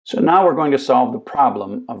So now we're going to solve the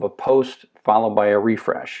problem of a post followed by a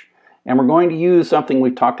refresh. And we're going to use something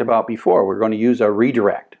we've talked about before. We're going to use a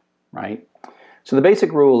redirect, right? So the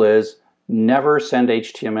basic rule is never send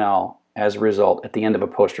HTML as a result at the end of a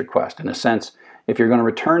post request. In a sense, if you're going to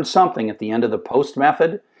return something at the end of the post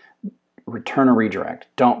method, return a redirect.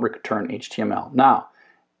 Don't return HTML. Now,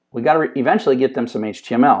 we got to eventually get them some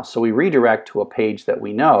HTML. So we redirect to a page that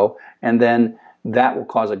we know, and then that will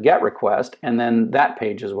cause a GET request, and then that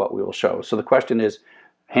page is what we will show. So the question is,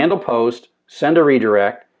 handle post, send a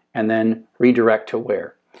redirect, and then redirect to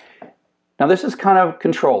where? Now this is kind of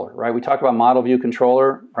controller, right? We talked about model view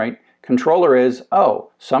controller, right? Controller is, oh,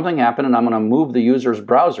 something happened and I'm going to move the user's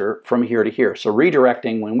browser from here to here. So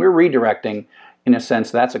redirecting, when we're redirecting, in a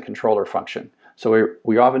sense, that's a controller function. So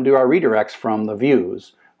we often do our redirects from the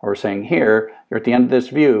views. Or we're saying here, you're at the end of this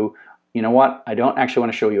view, you know what, I don't actually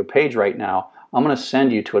want to show you a page right now. I'm going to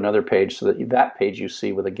send you to another page so that that page you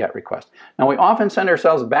see with a GET request. Now we often send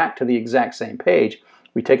ourselves back to the exact same page.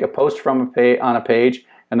 We take a post from on a page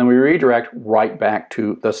and then we redirect right back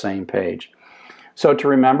to the same page. So to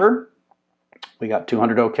remember, we got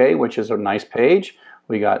 200 OK, which is a nice page.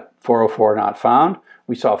 We got 404 not found.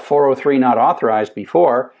 We saw 403 not authorized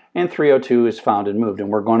before, and 302 is found and moved. And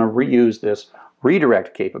we're going to reuse this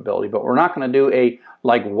redirect capability, but we're not going to do a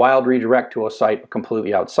wild redirect to a site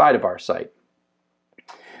completely outside of our site.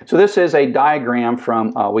 So this is a diagram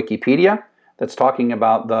from Wikipedia that's talking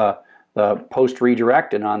about the post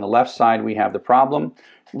redirect, and on the left side we have the problem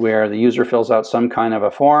where the user fills out some kind of a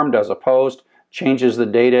form, does a post, changes the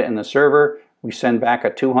data in the server, we send back a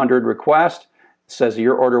 200 request, it says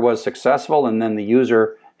your order was successful, and then the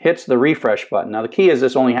user hits the refresh button. Now the key is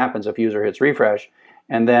this only happens if user hits refresh,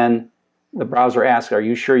 and then the browser asks, are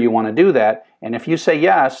you sure you want to do that? And if you say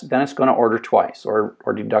yes, then it's going to order twice or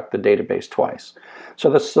deduct the database twice. So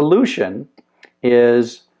the solution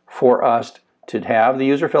is for us to have the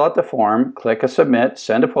user fill out the form, click a submit,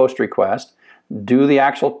 send a post request, do the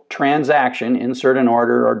actual transaction, insert an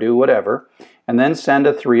order or do whatever, and then send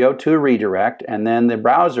a 302 redirect, and then the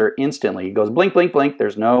browser instantly goes blink, blink, blink.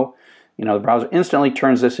 There's no, the browser instantly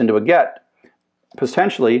turns this into a GET,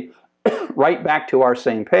 potentially right back to our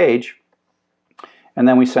same page. And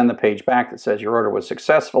then we send the page back that says your order was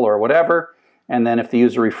successful or whatever. And then if the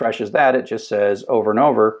user refreshes that, it just says over and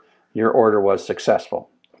over, your order was successful.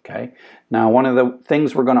 Okay. Now, one of the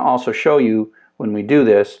things we're going to also show you when we do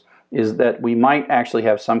this is that we might actually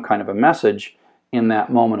have some kind of a message in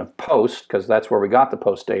that moment of post, because that's where we got the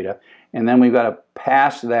post data. And then we've got to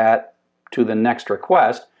pass that to the next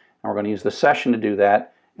request. And we're going to use the session to do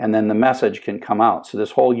that. And then the message can come out. So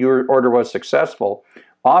this whole your order was successful.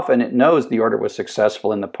 Often it knows the order was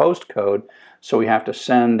successful in the post code, so we have to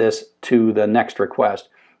send this to the next request,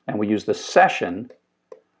 and we use the session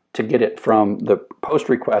to get it from the post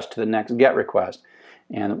request to the next GET request,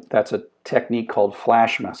 and that's a technique called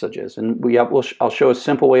flash messages. And I'll show a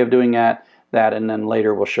simple way of doing that, and then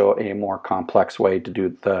later we'll show a more complex way to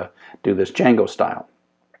do this Django style.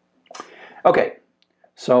 Okay,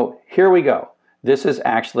 so here we go. This is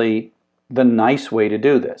actually the nice way to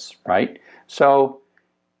do this, right? So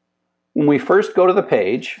when we first go to the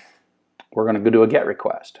page, we're going to go do a GET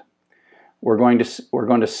request. We're going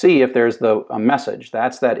to see if there's a message.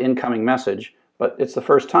 That's that incoming message, but it's the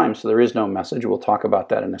first time, so there is no message. We'll talk about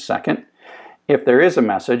that in a second. If there is a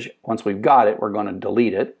message, once we've got it, we're going to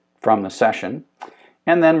delete it from the session.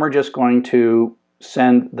 And then we're just going to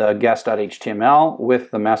send the guest.html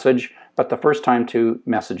with the message, but the first time to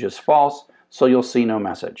message is false, so you'll see no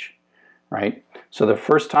message. Right? So the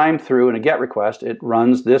first time through in a GET request, it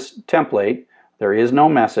runs this template. There is no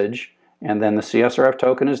message, and then the CSRF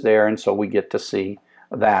token is there, and so we get to see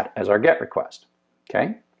that as our GET request.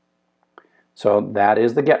 Okay? So that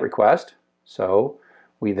is the GET request. So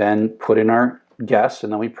we then put in our guess,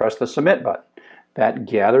 and then we press the submit button. That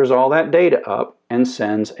gathers all that data up and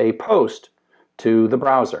sends a post to the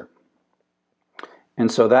browser. And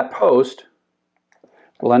so that post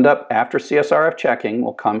will end up, after CSRF checking,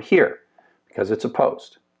 will come here, because it's a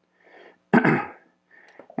post.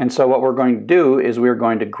 And so what we're going to do is we're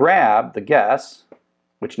going to grab the guess,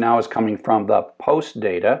 which now is coming from the post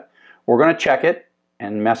data. We're going to check it,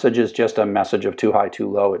 and message is just a message of too high, too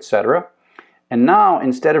low, etc. And now,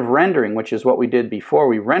 instead of rendering, which is what we did before,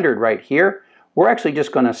 we rendered right here, we're actually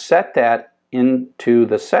just going to set that into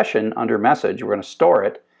the session under message. We're going to store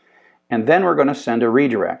it, and then we're going to send a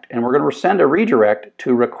redirect. And we're going to send a redirect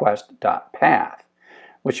to request.path,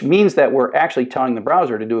 which means that we're actually telling the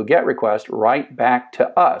browser to do a GET request right back to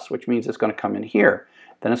us, which means it's going to come in here.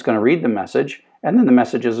 Then it's going to read the message, and then the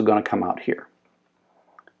messages are going to come out here.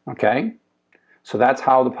 Okay? So that's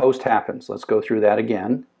how the post happens. Let's go through that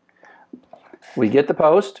again. We get the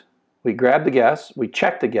post, we grab the guess, we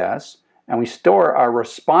check the guess, and we store our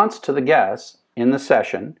response to the guess in the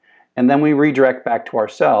session, and then we redirect back to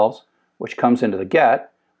ourselves, which comes into the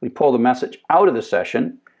get. We pull the message out of the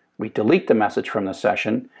session, we delete the message from the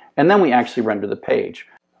session, and then we actually render the page.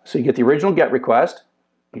 So you get the original GET request,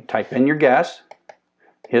 you type in your guess,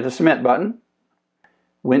 hit the submit button,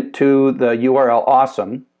 went to the URL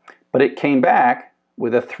awesome, but it came back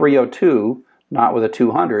with a 302, not with a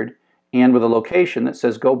 200, and with a location that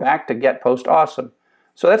says go back to get post awesome.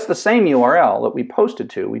 So that's the same URL that we posted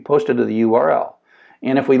to. We posted to the URL.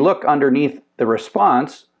 And if we look underneath the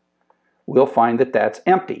response, we'll find that that's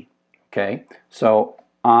empty. Okay, so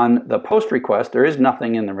on the post request, there is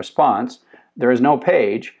nothing in the response. There is no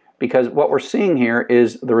page, because what we're seeing here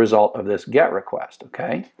is the result of this GET request.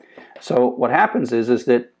 Okay, so what happens is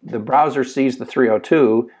that the browser sees the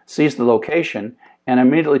 302, sees the location, and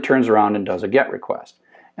immediately turns around and does a GET request.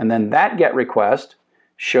 And then that GET request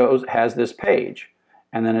has this page,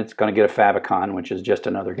 and then it's going to get a favicon, which is just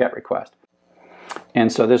another GET request.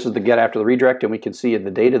 And so this is the GET after the redirect, and we can see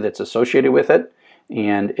the data that's associated with it.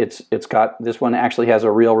 And it's got, this one actually has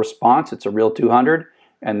a real response. It's a real 200,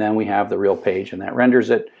 and then we have the real page, and that renders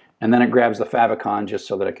it. And then it grabs the favicon just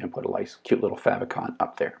so that it can put a nice, cute little favicon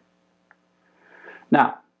up there.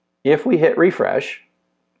 Now, if we hit refresh,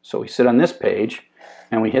 so we sit on this page,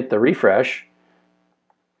 and we hit the refresh,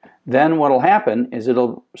 then what will happen is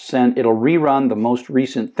it'll rerun the most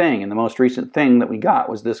recent thing, and the most recent thing that we got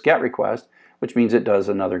was this GET request, which means it does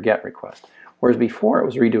another GET request. Whereas before it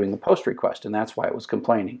was redoing the post request, and that's why it was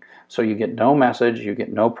complaining. So you get no message, you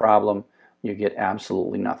get no problem, you get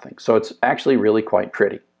absolutely nothing. So it's actually really quite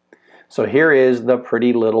pretty. So here is the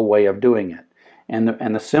pretty little way of doing it.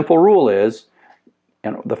 And the simple rule is,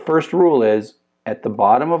 and the first rule is, at the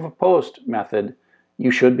bottom of a post method,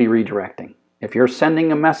 you should be redirecting. If you're sending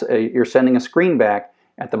you're sending a screen back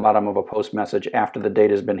at the bottom of a post message after the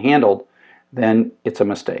data has been handled, then it's a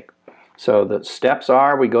mistake. So the steps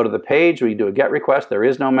are, we go to the page, we do a GET request, there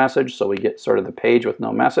is no message, so we get sort of the page with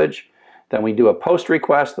no message. Then we do a post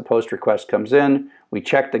request, the post request comes in, we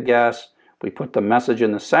check the guess, we put the message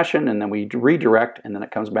in the session, and then we redirect, and then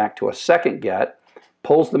it comes back to a second GET,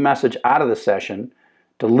 pulls the message out of the session,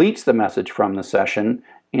 deletes the message from the session,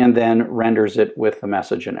 and then renders it with the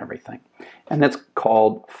message and everything. And that's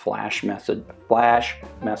called flash message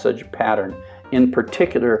pattern, in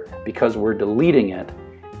particular because we're deleting it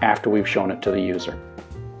after we've shown it to the user.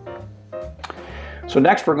 So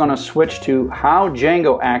next we're going to switch to how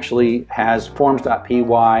Django actually has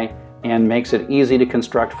forms.py and makes it easy to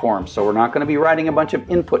construct forms. So we're not going to be writing a bunch of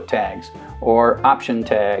input tags or option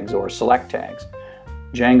tags or select tags.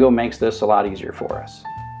 Django makes this a lot easier for us.